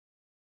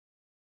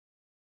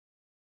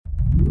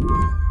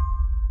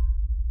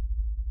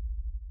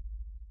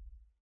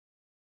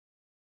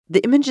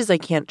The images I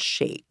can't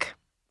shake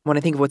when I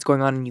think of what's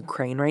going on in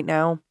Ukraine right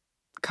now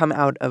come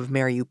out of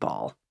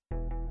Mariupol.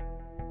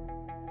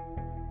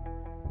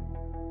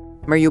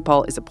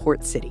 Mariupol is a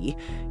port city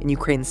in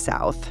Ukraine's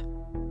south.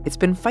 It's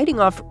been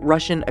fighting off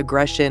Russian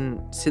aggression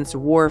since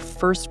war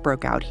first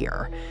broke out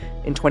here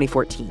in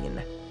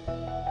 2014.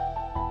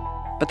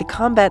 But the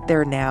combat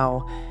there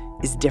now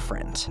is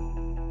different,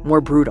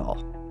 more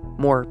brutal,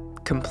 more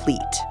complete.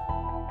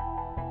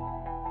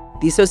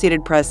 The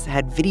Associated Press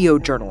had video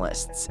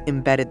journalists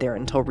embedded there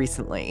until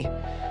recently.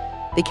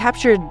 They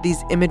captured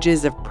these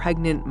images of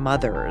pregnant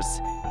mothers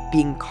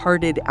being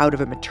carted out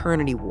of a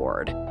maternity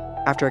ward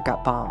after it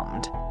got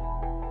bombed.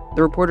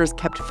 The reporters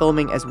kept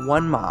filming as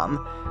one mom,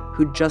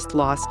 who'd just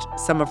lost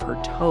some of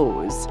her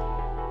toes,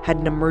 had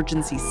an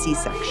emergency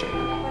C-section.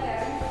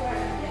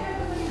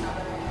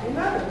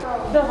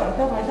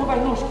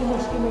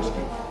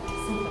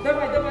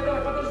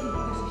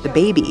 The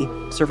baby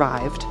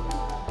survived.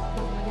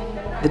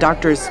 The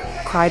doctors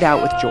cried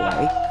out with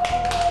joy.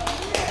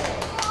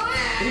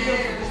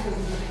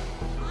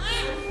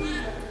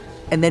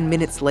 And then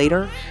minutes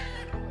later,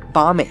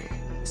 bombing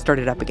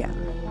started up again.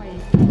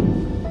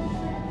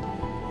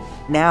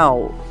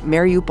 Now,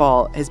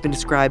 Mariupol has been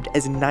described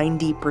as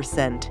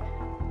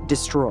 90%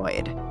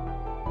 destroyed.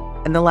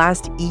 And the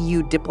last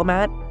EU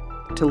diplomat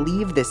to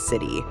leave this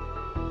city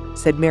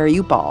said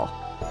Mariupol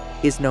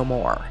is no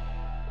more.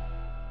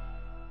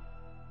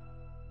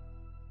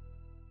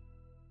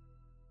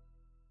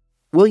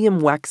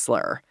 William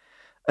Wexler,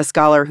 a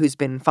scholar who's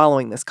been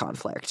following this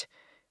conflict,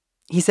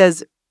 he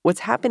says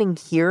what's happening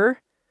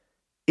here,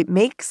 it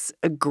makes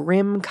a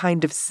grim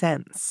kind of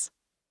sense.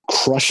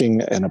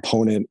 Crushing an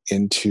opponent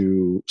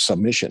into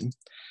submission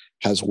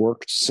has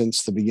worked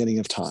since the beginning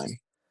of time.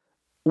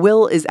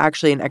 Will is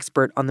actually an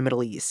expert on the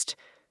Middle East.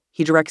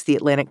 He directs the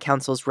Atlantic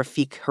Council's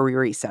Rafik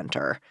Hariri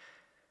Center.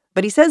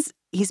 But he says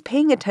he's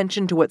paying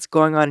attention to what's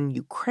going on in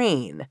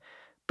Ukraine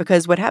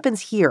because what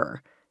happens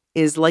here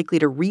is likely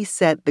to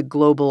reset the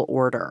global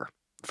order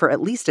for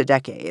at least a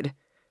decade.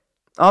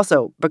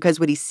 Also, because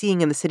what he's seeing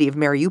in the city of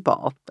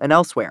Mariupol and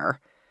elsewhere,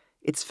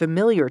 it's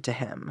familiar to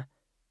him.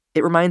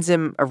 It reminds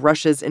him of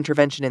Russia's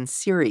intervention in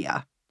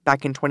Syria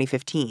back in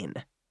 2015.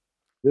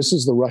 This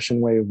is the Russian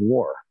way of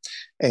war,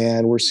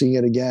 and we're seeing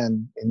it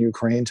again in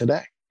Ukraine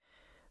today.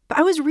 But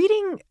I was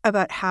reading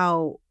about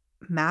how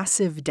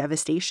massive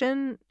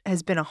devastation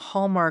has been a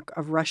hallmark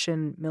of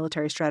Russian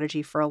military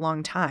strategy for a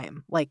long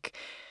time. Like,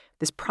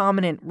 this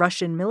prominent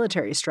Russian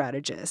military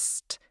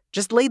strategist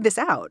just laid this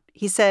out.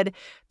 He said,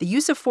 the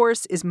use of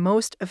force is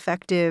most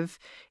effective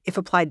if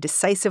applied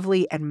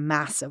decisively and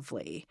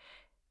massively.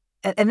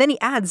 And then he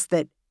adds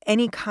that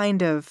any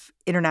kind of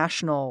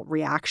international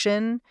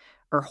reaction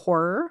or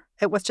horror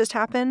at what's just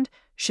happened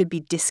should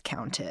be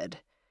discounted.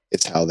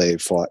 It's how they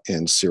fought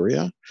in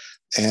Syria,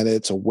 and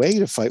it's a way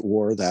to fight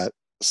war that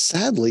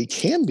sadly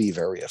can be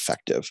very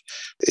effective.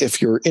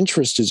 If your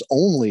interest is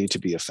only to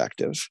be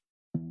effective,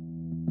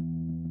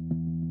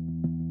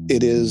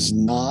 it is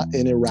not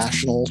an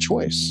irrational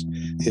choice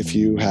if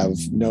you have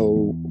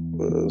no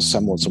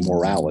semblance of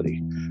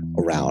morality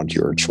around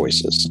your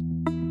choices.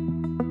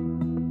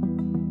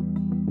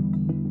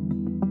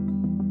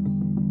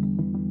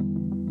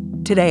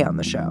 Today on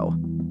the show,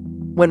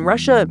 when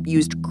Russia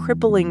used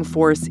crippling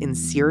force in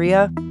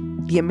Syria,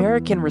 the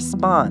American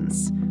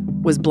response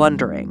was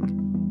blundering.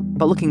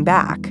 But looking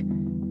back,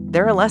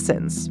 there are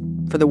lessons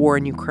for the war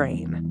in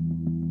Ukraine.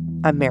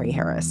 I'm Mary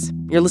Harris.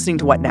 You're listening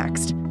to What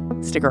Next?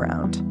 Stick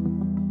around.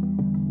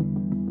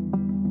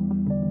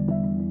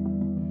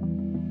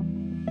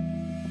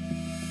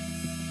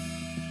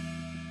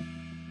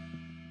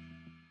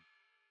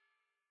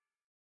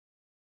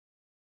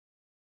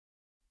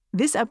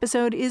 This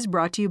episode is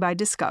brought to you by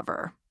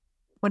Discover.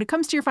 When it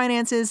comes to your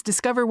finances,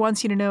 Discover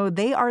wants you to know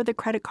they are the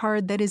credit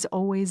card that is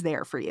always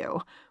there for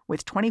you.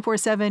 With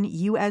 24/7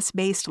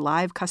 U.S.-based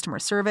live customer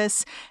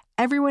service,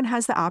 everyone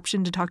has the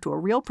option to talk to a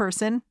real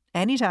person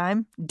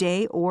anytime,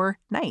 day or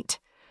night.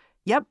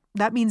 Yep,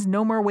 that means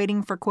no more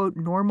waiting for, quote,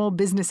 normal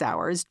business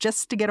hours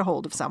just to get a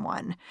hold of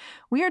someone.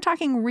 We are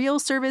talking real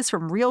service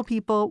from real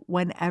people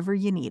whenever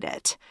you need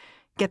it.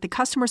 Get the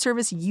customer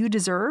service you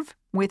deserve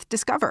with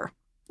Discover.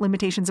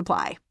 Limitations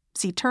apply.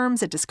 See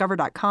terms at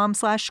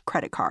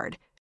discover.com/creditcard.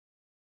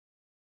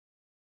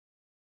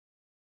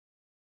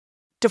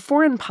 To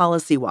foreign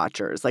policy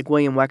watchers like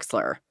William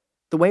Wexler,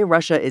 the way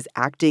Russia is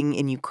acting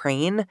in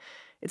Ukraine,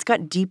 it's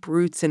got deep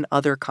roots in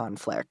other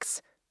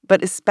conflicts,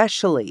 but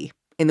especially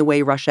in the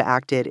way Russia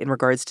acted in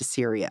regards to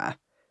Syria.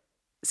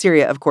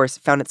 Syria, of course,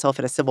 found itself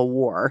in a civil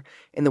war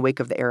in the wake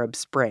of the Arab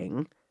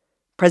Spring.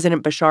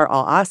 President Bashar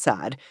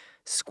al-Assad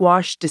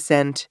squashed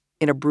dissent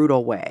in a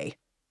brutal way,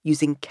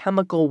 using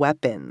chemical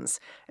weapons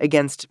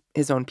against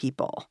his own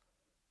people.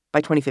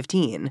 By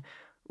 2015,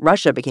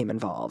 Russia became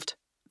involved,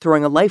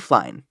 throwing a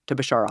lifeline to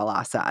Bashar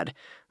al-Assad,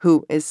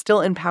 who is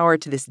still in power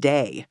to this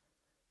day.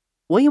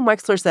 William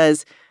Wexler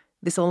says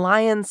this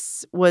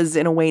alliance was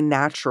in a way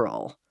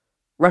natural.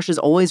 Russia's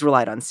always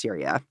relied on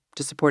Syria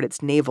to support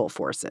its naval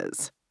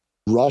forces.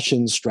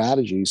 Russian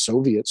strategy,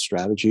 Soviet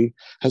strategy,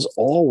 has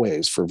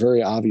always, for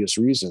very obvious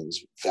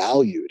reasons,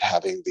 valued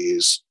having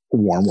these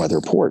warm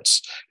weather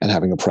ports and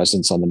having a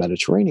presence on the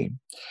Mediterranean.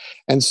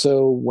 And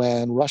so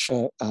when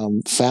Russia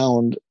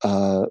found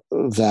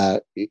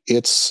that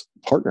its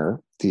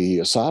partner, the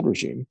Assad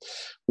regime,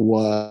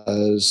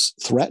 was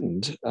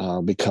threatened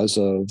because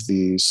of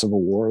the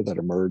civil war that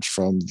emerged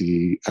from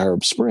the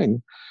Arab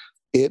Spring,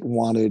 it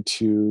wanted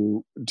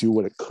to do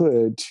what it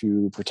could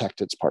to protect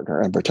its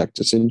partner and protect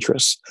its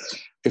interests.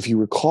 If you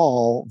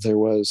recall, there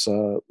was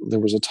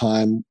a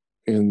time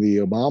in the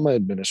Obama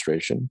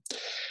administration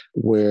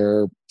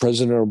where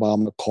President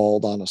Obama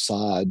called on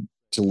Assad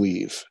to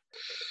leave.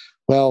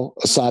 Well,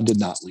 Assad did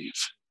not leave.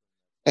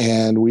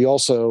 And we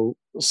also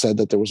said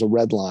that there was a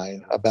red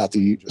line about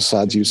the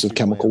Assad's use of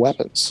chemical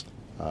weapons.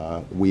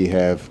 We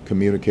have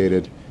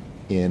communicated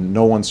in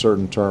no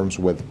uncertain terms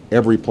with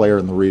every player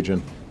in the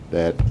region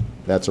that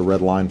that's a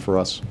red line for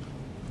us,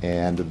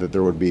 and that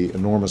there would be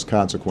enormous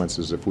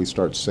consequences if we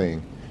start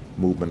seeing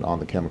movement on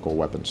the chemical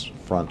weapons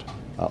front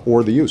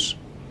or the use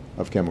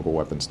of chemical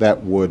weapons.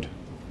 That would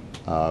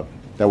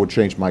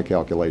change my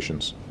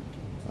calculations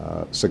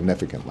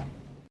significantly.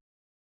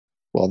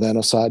 Well, then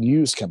Assad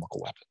used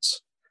chemical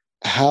weapons.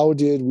 How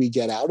did we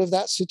get out of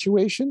that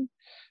situation?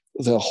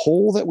 The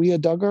hole that we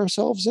had dug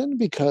ourselves in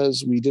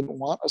because we didn't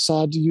want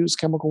Assad to use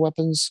chemical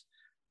weapons,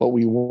 but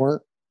we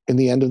weren't, in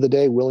the end of the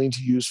day, willing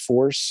to use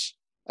force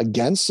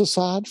against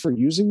Assad for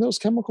using those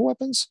chemical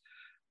weapons?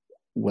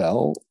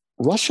 Well,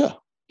 Russia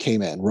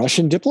came in.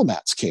 Russian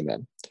diplomats came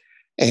in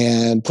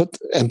and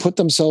put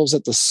themselves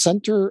at the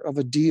center of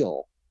a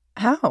deal.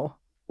 How?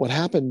 What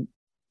happened,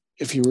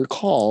 if you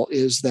recall,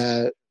 is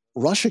that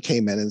Russia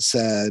came in and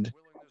said,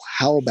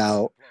 how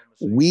about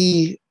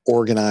we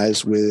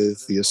organize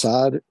with the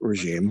Assad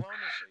regime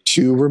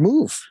to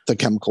remove the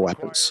chemical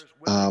weapons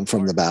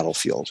from the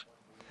battlefield?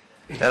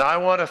 And I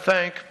want to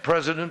thank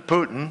President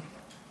Putin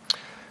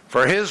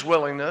for his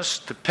willingness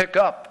to pick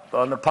up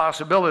on the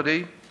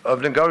possibility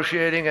of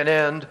negotiating an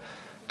end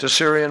to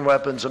Syrian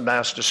weapons of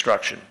mass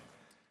destruction.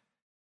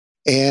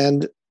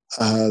 And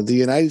the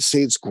United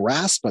States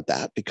grasped at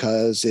that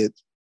because it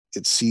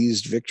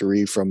seized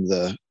victory from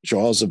the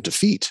jaws of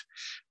defeat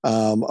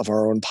of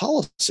our own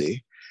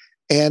policy.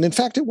 And in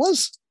fact, it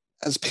was,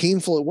 as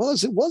painful it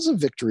was a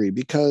victory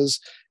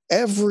because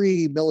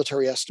every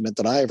military estimate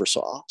that I ever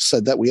saw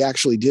said that we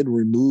actually did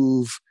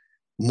remove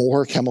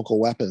more chemical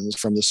weapons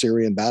from the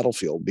Syrian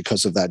battlefield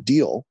because of that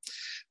deal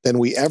than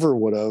we ever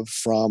would have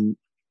from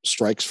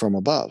strikes from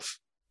above.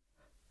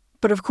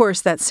 But of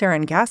course, that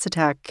sarin gas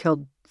attack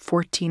killed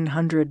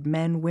 1,400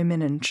 men,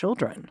 women, and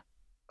children.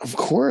 Of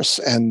course,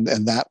 and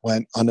that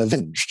went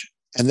unavenged.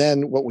 And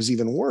then what was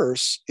even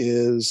worse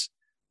is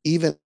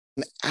even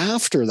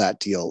after that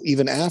deal,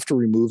 even after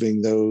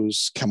removing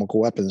those chemical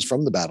weapons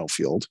from the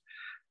battlefield,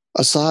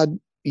 Assad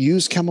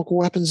used chemical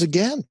weapons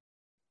again.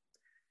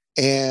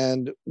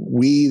 And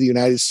we, the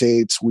United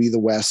States, we, the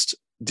West,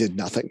 did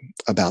nothing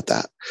about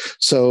that.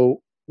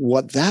 So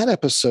what that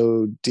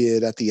episode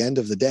did at the end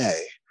of the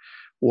day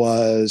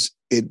was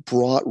it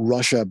brought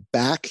Russia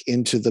back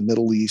into the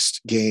Middle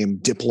East game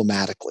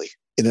diplomatically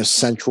in a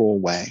central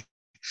way,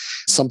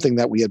 something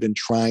that we had been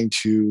trying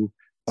to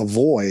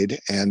avoid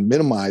and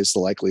minimize the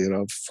likelihood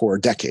of for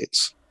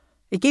decades.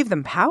 It gave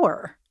them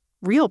power,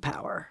 real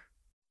power.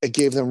 It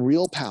gave them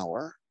real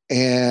power,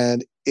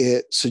 and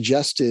it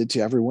suggested to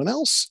everyone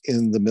else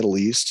in the Middle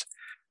East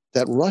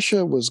that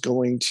Russia was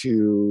going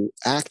to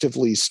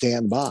actively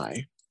stand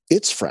by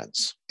its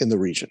friends in the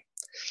region.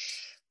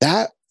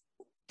 That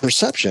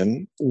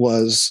perception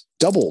was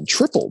doubled,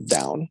 tripled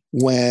down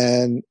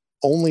when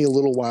only a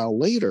little while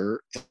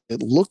later,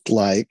 it looked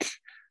like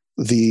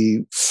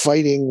the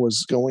fighting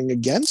was going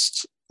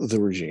against the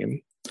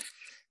regime,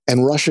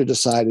 and Russia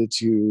decided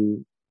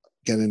to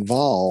get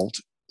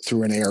involved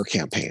through an air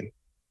campaign.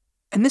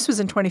 And this was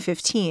in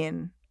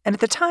 2015. And at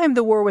the time,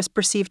 the war was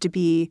perceived to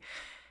be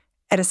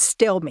at a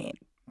stalemate,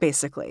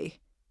 basically.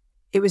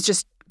 It was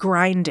just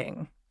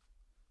grinding.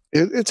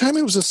 At the time,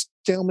 it was a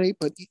stalemate,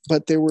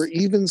 but there were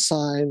even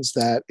signs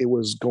that it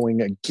was going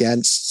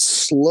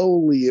against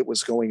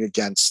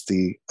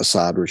the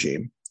Assad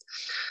regime.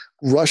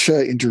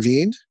 Russia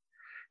intervened,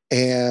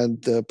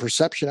 and the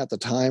perception at the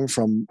time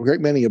from a great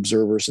many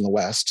observers in the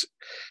West,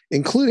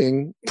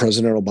 including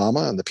President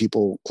Obama and the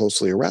people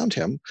closely around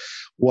him,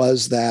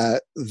 was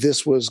that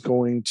this was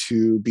going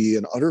to be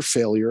an utter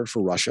failure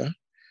for Russia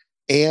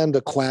and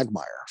a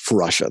quagmire for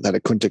Russia that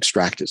it couldn't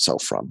extract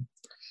itself from.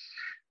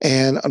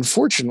 And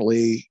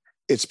unfortunately,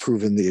 it's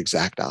proven the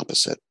exact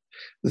opposite,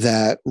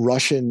 that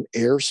Russian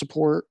air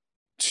support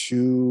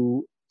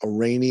to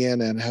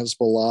Iranian and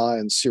Hezbollah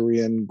and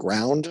Syrian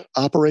ground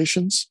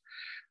operations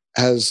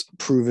has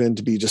proven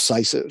to be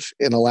decisive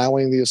in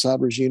allowing the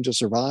Assad regime to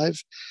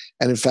survive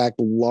and, in fact,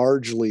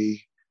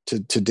 largely to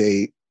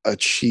date,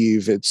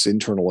 achieve its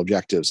internal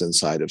objectives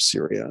inside of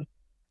Syria.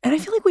 And I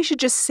feel like we should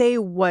just say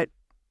what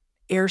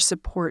air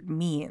support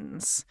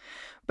means,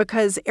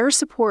 because air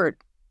support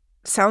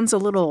sounds a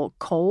little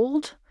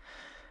cold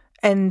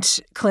and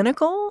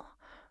clinical,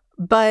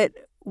 but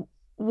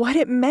what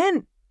it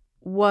meant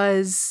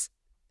was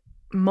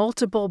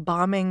multiple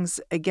bombings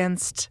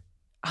against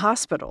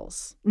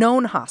hospitals,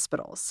 known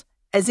hospitals,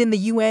 as in the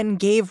UN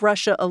gave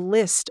Russia a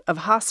list of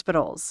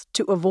hospitals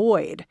to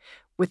avoid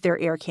with their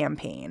air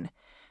campaign.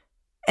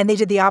 And they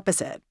did the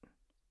opposite.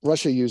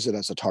 Russia used it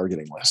as a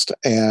targeting list.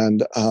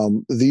 And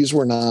these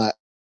were not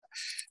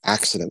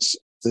accidents.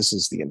 This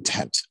is the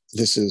intent.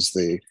 This is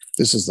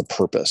the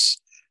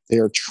purpose. They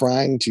are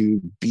trying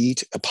to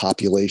beat a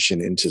population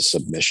into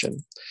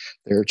submission.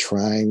 They're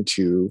trying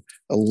to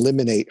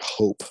eliminate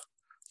hope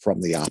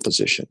from the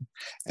opposition.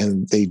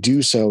 And they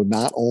do so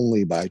not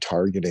only by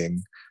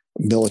targeting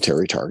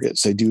military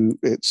targets. They do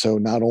it so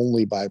not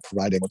only by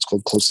providing what's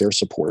called close air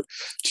support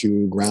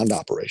to ground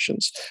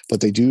operations, but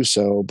they do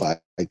so by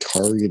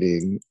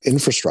targeting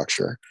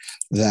infrastructure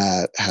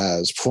that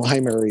has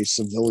primary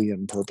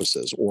civilian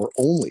purposes or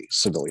only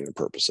civilian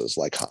purposes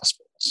like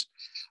hospitals.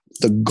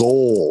 The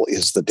goal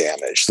is the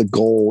damage. The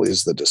goal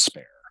is the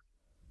despair.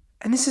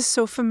 And this is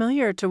so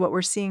familiar to what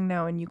we're seeing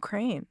now in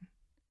Ukraine.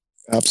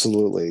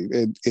 Absolutely.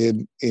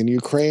 In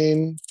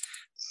Ukraine,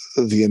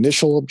 the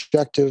initial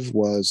objective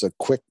was a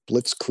quick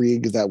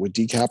blitzkrieg that would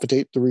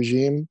decapitate the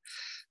regime.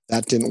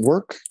 That didn't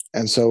work.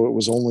 And so it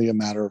was only a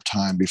matter of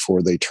time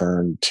before they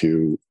turned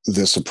to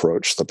this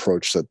approach, the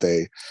approach that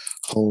they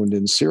honed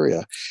in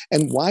Syria.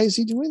 And why is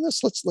he doing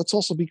this? Let's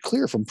also be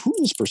clear from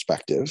Putin's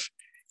perspective.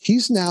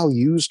 He's now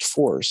used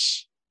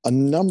force a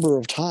number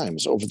of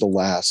times over the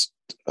last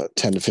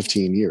 10 to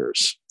 15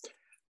 years.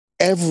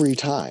 Every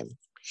time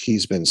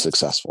he's been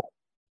successful.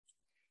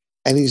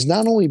 And he's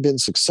not only been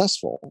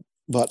successful,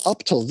 but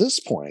up till this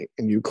point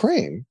in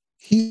Ukraine,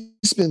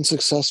 he's been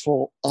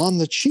successful on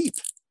the cheap.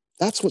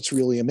 That's what's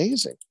really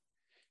amazing.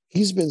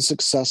 He's been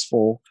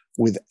successful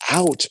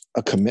without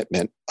a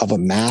commitment of a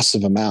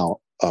massive amount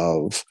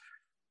of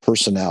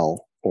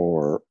personnel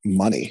or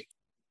money.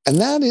 And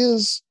that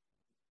is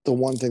the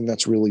one thing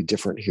that's really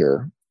different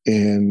here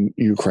in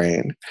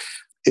Ukraine,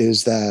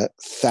 is that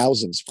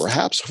thousands,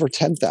 perhaps over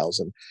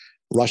 10,000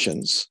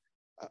 Russians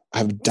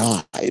have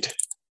died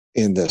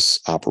in this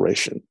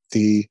operation.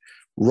 The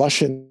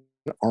Russian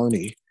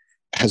army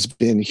has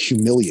been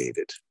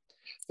humiliated.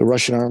 The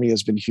Russian army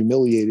has been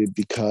humiliated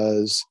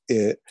because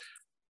it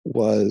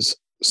was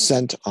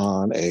sent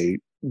on a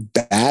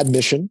bad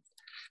mission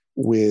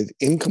with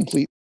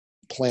incomplete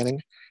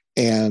planning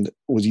and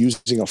was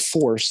using a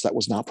force that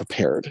was not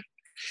prepared.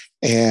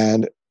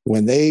 And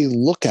when they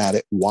look at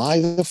it,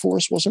 why the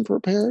force wasn't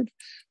prepared,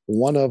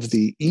 one of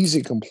the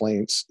easy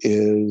complaints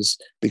is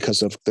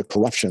because of the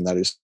corruption that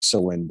is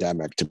so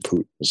endemic to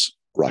Putin's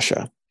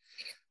Russia.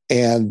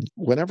 And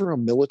whenever a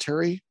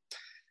military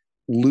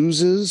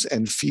loses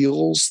and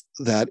feels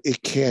that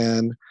it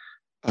can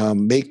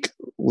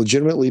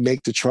legitimately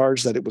make the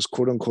charge that it was,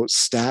 quote unquote,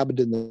 stabbed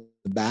in the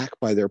back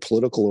by their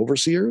political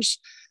overseers,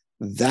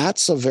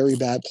 that's a very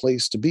bad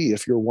place to be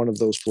if you're one of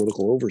those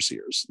political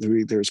overseers.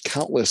 There's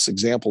countless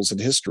examples in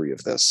history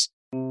of this.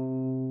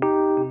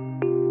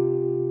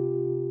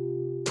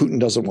 Putin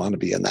doesn't want to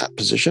be in that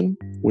position,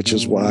 which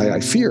is why I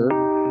fear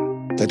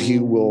that he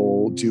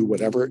will do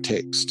whatever it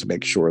takes to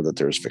make sure that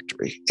there's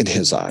victory in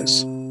his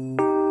eyes.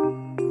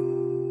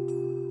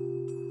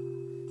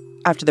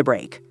 After the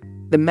break,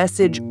 the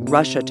message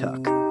Russia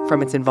took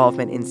from its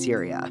involvement in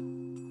Syria.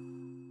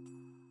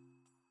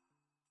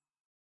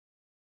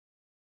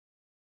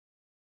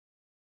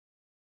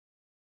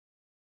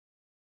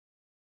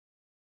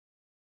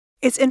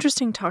 It's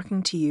interesting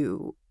talking to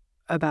you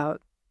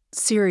about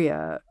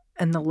Syria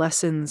and the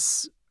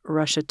lessons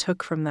Russia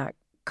took from that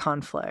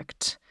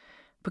conflict,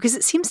 because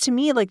it seems to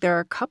me like there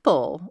are a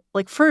couple.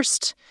 Like,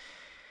 first,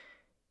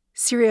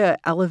 Syria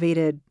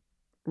elevated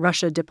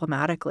Russia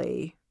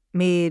diplomatically,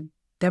 made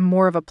them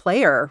more of a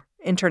player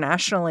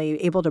internationally,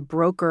 able to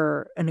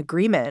broker an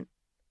agreement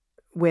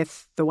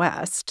with the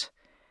West,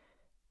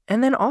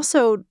 and then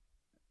also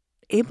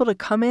able to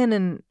come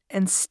in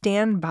and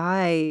stand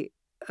by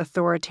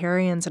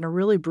authoritarians in a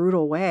really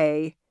brutal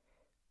way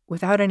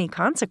without any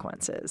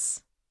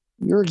consequences.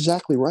 You're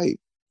exactly right.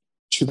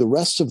 To the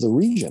rest of the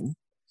region,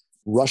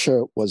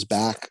 Russia was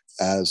back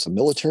as a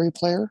military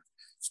player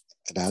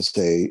and as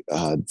a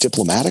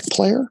diplomatic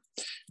player,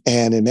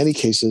 and in many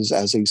cases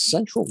as a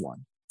central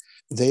one.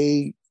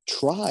 They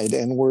tried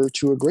and were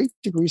to a great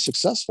degree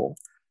successful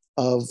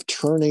of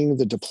turning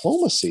the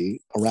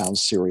diplomacy around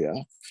Syria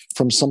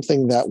from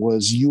something that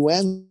was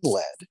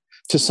UN-led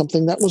to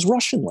something that was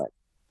Russian-led.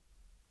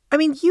 I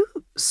mean, you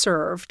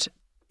served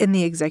in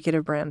the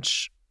executive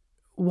branch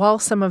while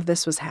some of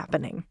this was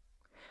happening.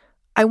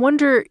 I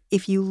wonder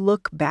if you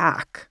look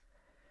back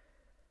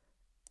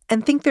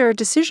and think there are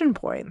decision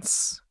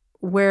points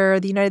where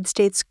the United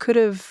States could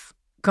have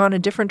gone a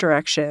different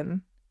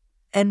direction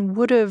and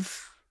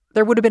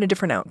there would have been a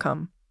different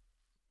outcome.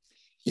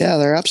 Yeah,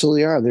 there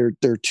absolutely are. There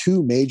are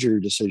two major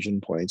decision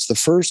points. The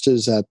first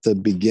is at the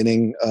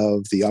beginning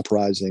of the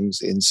uprisings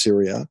in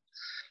Syria,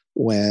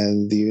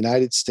 when the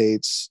United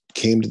States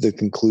came to the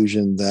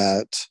conclusion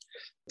that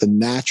the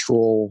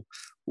natural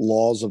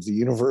laws of the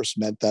universe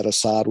meant that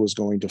Assad was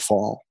going to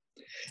fall.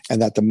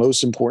 and that the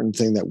most important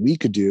thing that we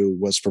could do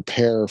was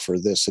prepare for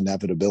this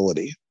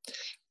inevitability.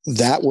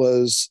 That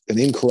was an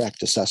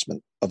incorrect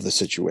assessment of the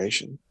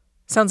situation.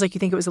 Sounds like you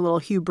think it was a little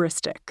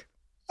hubristic.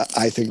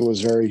 I think it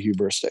was very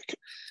hubristic.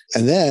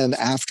 And then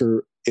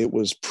after it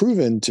was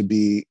proven to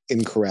be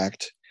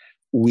incorrect,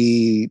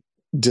 we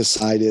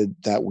decided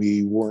that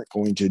we weren't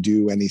going to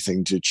do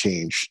anything to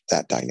change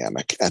that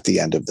dynamic at the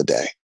end of the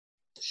day.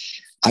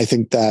 I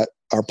think that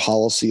our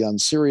policy on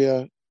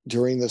Syria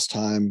during this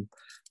time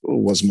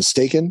was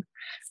mistaken.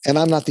 And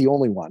I'm not the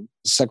only one.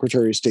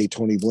 Secretary of State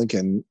Tony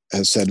Blinken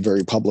has said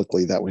very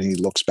publicly that when he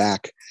looks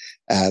back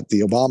at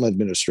the Obama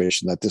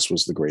administration, that this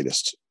was the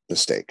greatest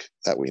mistake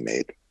that we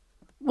made.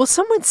 Well,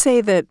 some would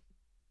say that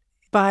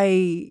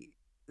by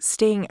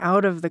staying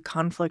out of the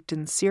conflict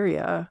in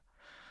Syria,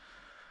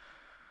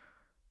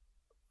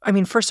 I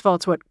mean, first of all,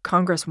 it's what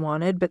Congress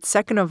wanted. But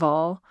second of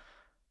all,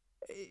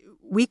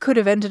 we could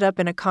have ended up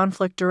in a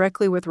conflict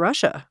directly with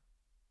Russia.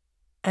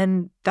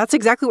 And that's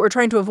exactly what we're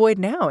trying to avoid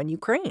now in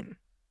Ukraine.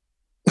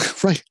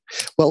 Right.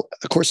 Well,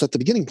 of course, at the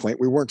beginning point,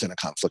 we weren't in a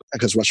conflict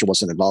because Russia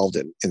wasn't involved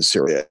in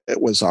Syria.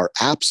 It was our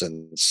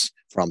absence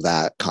from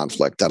that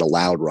conflict that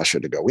allowed Russia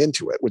to go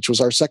into it, which was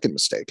our second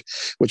mistake,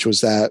 which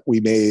was that we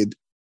made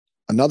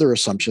another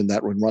assumption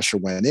that when Russia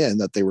went in,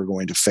 that they were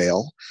going to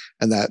fail,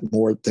 and that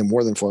more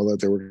than fail, that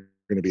they were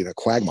going to be in a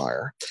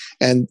quagmire.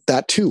 And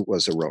that too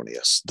was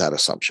erroneous, that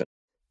assumption.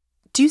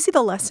 Do you see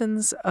the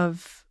lessons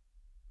of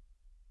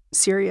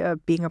Syria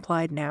being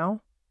applied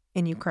now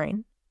in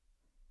Ukraine?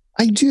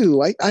 I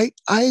do. I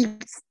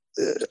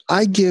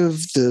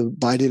give the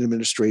Biden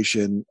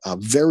administration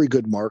very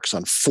good marks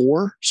on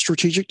 4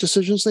 strategic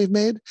decisions they've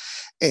made,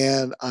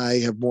 and I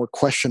have more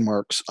question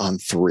marks on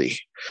 3.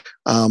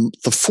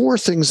 The 4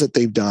 things that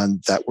they've done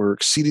that were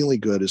exceedingly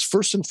good is,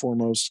 first and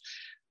foremost,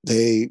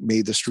 they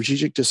made the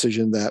strategic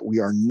decision that we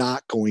are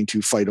not going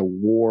to fight a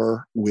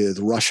war with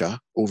Russia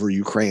over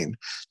Ukraine.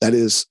 That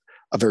is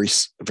a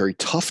very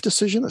tough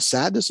decision, a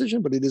sad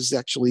decision, but it is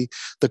actually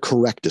the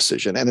correct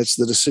decision. And it's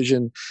the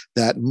decision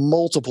that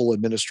multiple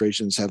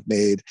administrations have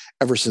made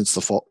ever since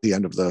the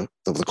end of the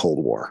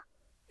Cold War.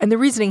 And the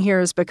reasoning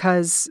here is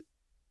because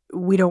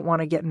we don't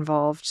want to get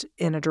involved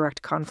in a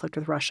direct conflict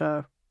with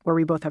Russia where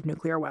we both have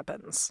nuclear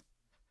weapons.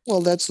 Well,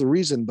 that's the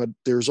reason, but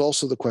there's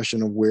also the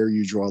question of where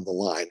you draw the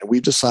line. And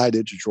we've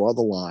decided to draw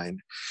the line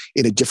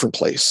in a different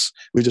place.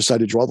 We've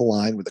decided to draw the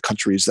line with the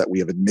countries that we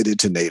have admitted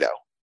to NATO.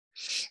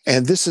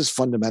 And this is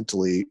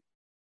fundamentally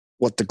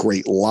what the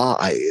great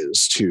lie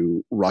is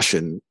to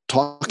Russian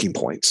talking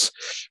points,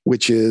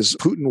 which is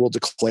Putin will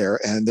declare,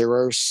 and there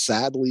are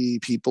sadly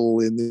people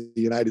in the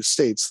United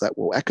States that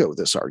will echo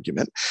this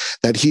argument,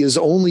 that he is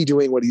only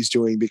doing what he's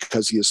doing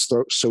because he is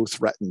so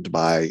threatened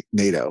by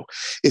NATO.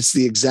 It's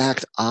the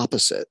exact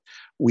opposite.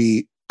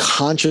 We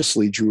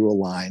consciously drew a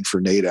line for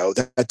NATO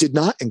that did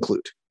not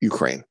include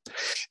Ukraine.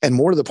 And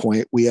more to the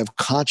point, we have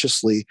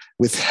consciously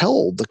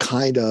withheld the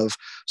kind of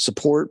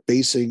support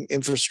basing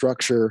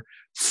infrastructure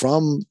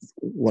from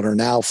what are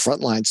now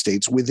frontline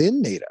states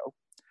within NATO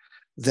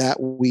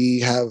that we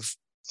have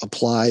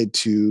applied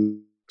to,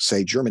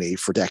 say, Germany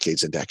for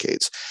decades and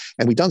decades.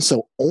 And we've done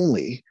so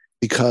only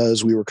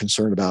because we were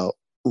concerned about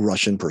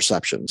Russian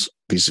perceptions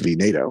vis-a-vis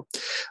NATO.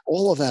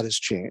 All of that has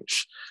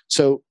changed.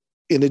 So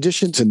in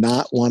addition to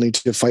not wanting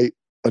to fight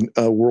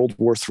a World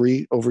War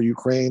III over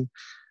Ukraine,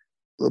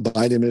 the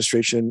Biden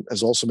administration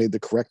has also made the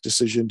correct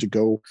decision to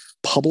go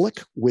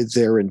public with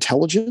their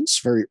intelligence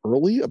very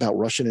early about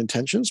Russian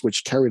intentions,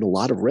 which carried a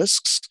lot of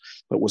risks,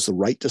 but was the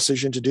right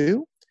decision to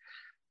do.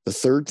 The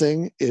third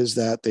thing is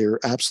that they're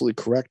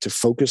absolutely correct to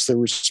focus their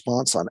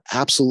response on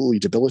absolutely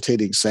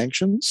debilitating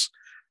sanctions.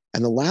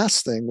 And the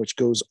last thing, which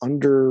goes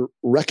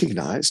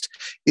under-recognized,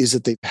 is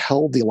that they've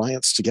held the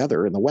alliance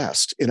together in the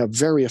West in a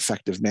very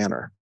effective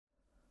manner.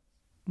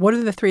 What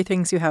are the 3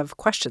 things you have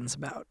questions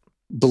about?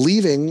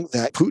 Believing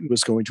that Putin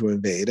was going to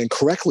invade, and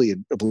correctly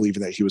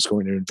believing that he was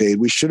going to invade,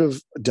 we should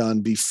have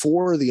done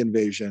before the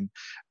invasion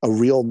a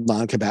real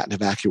non-combatant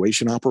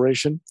evacuation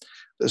operation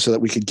so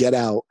that we could get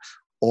out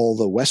all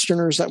the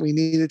Westerners that we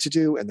needed to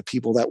do and the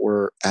people that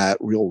were at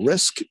real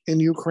risk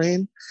in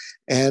Ukraine.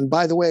 And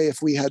by the way,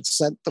 if we had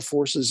sent the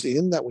forces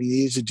in that we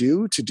needed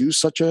to do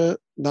such a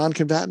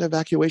non-combatant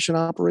evacuation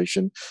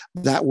operation,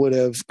 that would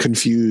have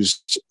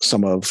confused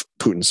some of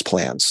Putin's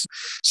plans.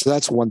 So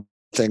that's one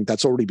thing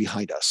that's already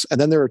behind us. And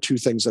then there are 2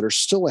 things that are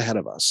still ahead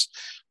of us.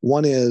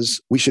 One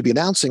is we should be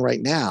announcing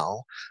right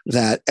now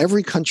that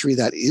every country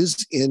that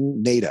is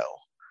in NATO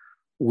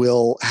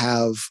will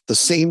have the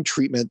same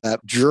treatment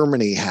that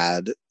Germany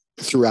had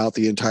throughout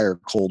the entire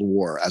Cold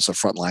War as a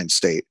frontline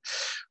state.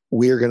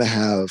 We're going to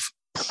have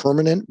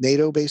permanent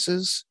NATO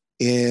bases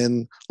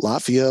in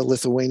Latvia,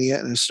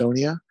 Lithuania, and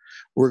Estonia.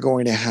 We're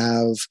going to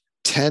have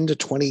 10 to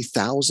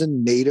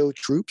 20,000 NATO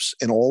troops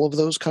in all of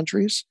those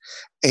countries.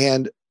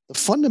 And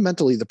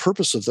fundamentally, the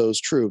purpose of those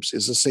troops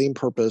is the same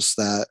purpose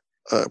that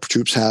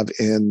troops have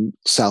in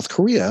South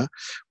Korea,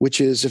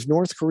 which is if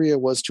North Korea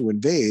was to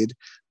invade,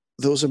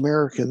 those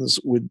Americans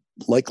would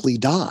likely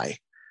die.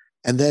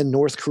 And then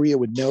North Korea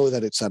would know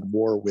that it's at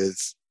war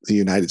with the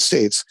United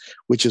States,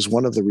 which is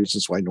one of the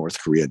reasons why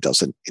North Korea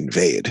doesn't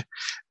invade.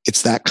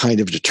 It's that kind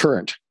of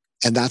deterrent.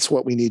 And that's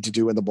what we need to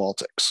do in the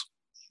Baltics.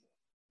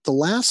 The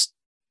last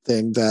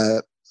thing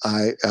that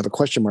I have a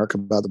question mark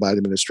about the Biden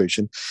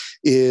administration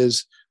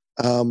is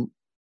no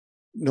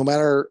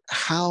matter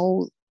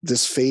how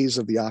this phase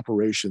of the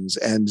operations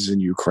ends in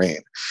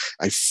Ukraine,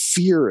 I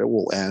fear it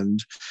will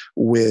end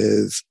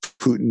with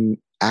Putin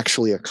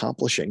actually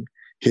accomplishing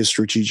his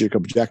strategic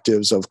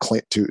objectives of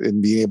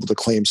and being able to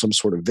claim some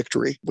sort of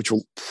victory, which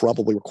will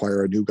probably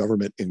require a new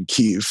government in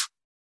Kyiv.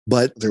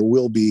 But there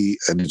will be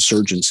an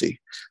insurgency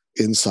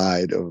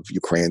inside of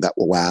Ukraine that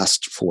will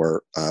last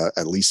for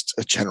at least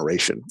a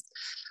generation.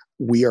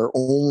 We are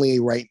only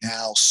right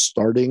now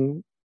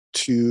starting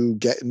to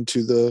get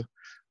into the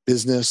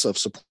business of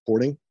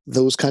supporting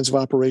those kinds of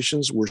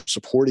operations. We're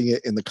supporting it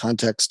in the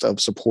context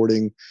of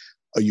supporting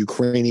a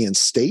Ukrainian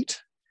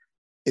state.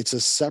 It's a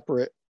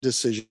separate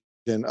decision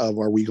of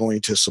are we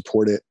going to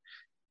support it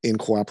in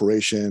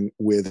cooperation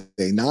with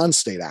a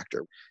non-state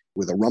actor,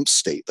 with a rump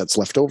state that's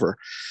left over.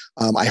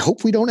 I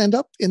hope we don't end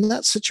up in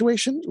that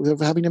situation of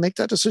having to make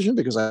that decision,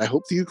 because I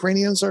hope the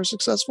Ukrainians are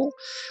successful.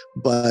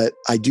 But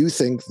I do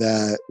think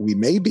that we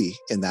may be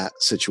in that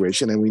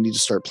situation, and we need to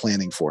start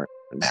planning for it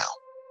now.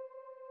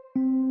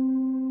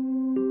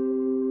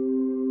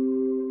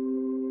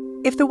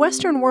 If the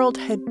Western world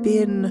had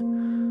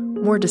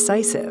been more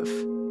decisive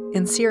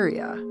in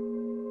Syria,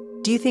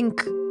 do you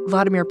think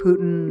Vladimir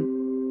Putin,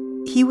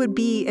 he would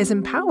be as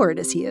empowered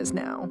as he is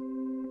now?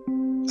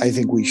 I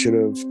think we should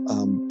have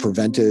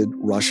prevented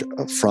Russia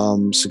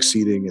from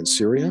succeeding in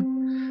Syria.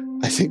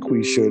 I think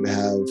we should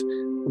have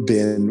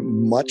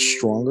been much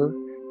stronger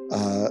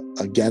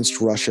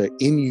against Russia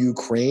in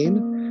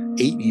Ukraine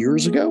 8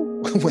 years ago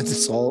when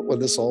this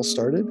all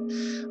started.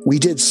 We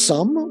did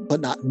some,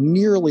 but not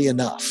nearly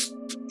enough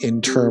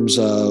in terms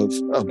of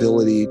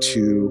ability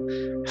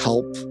to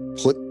help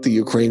put the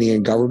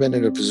Ukrainian government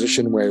in a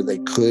position where they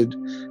could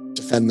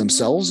defend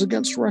themselves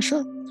against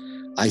Russia.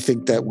 I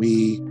think that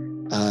we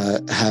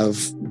have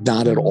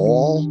not at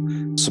all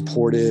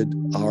supported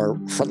our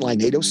frontline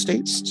NATO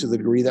states to the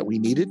degree that we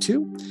needed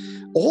to.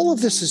 All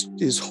of this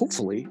is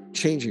hopefully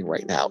changing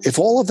right now. If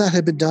all of that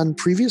had been done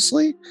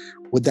previously,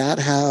 would that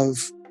have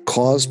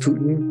caused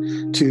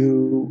Putin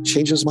to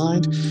change his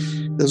mind?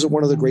 Those are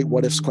one of the great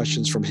what-ifs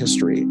questions from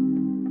history.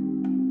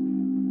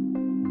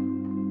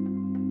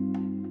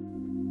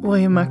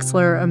 William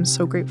Wexler, I'm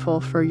so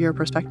grateful for your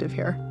perspective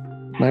here.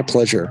 My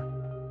pleasure.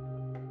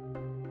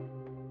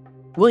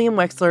 William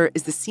Wexler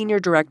is the Senior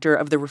Director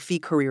of the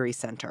Rafiq Hariri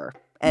Center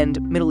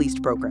and Middle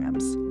East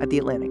Programs at the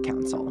Atlantic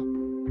Council.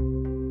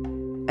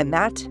 And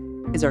that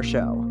is our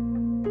show.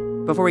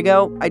 Before we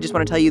go, I just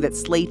want to tell you that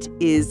Slate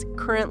is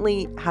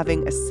currently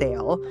having a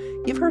sale.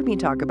 You've heard me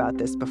talk about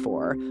this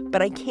before,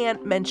 but I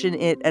can't mention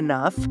it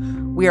enough.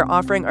 We are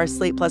offering our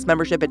Slate Plus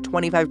membership at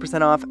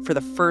 25% off for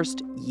the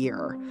first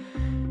year.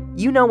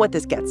 You know what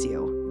this gets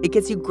you. It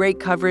gets you great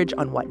coverage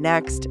on What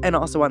Next and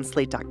also on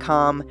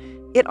Slate.com.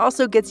 It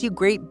also gets you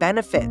great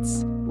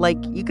benefits,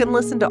 like you can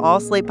listen to all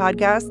Slate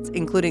podcasts,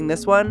 including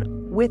this one,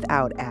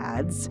 without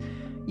ads.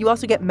 You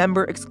also get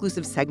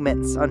member-exclusive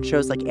segments on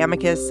shows like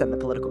Amicus and the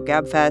Political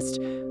Gabfest,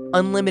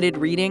 unlimited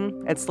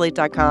reading at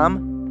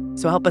Slate.com.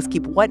 So help us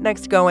keep What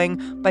Next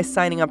going by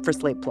signing up for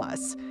Slate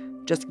Plus.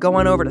 Just go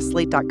on over to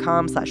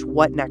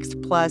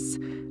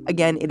Slate.com/WhatNextPlus.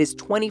 Again, it is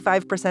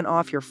 25%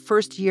 off your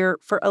first year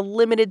for a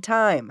limited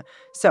time.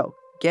 So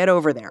get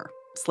over there.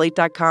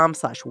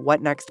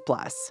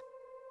 Slate.com/WhatNextPlus.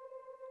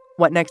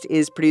 What Next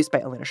is produced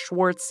by Elena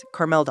Schwartz,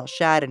 Carmel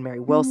Delshad, and Mary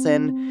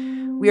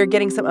Wilson. We are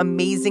getting some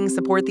amazing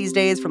support these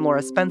days from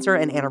Laura Spencer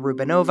and Anna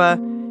Rubinova,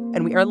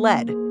 and we are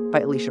led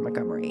by Alicia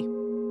Montgomery.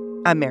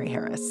 I'm Mary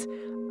Harris.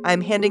 I'm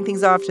handing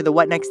things off to the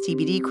What Next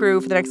TBD crew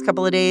for the next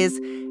couple of days,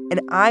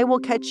 and I will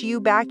catch you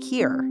back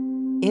here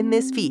in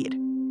this feed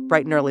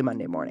bright and early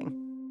Monday morning.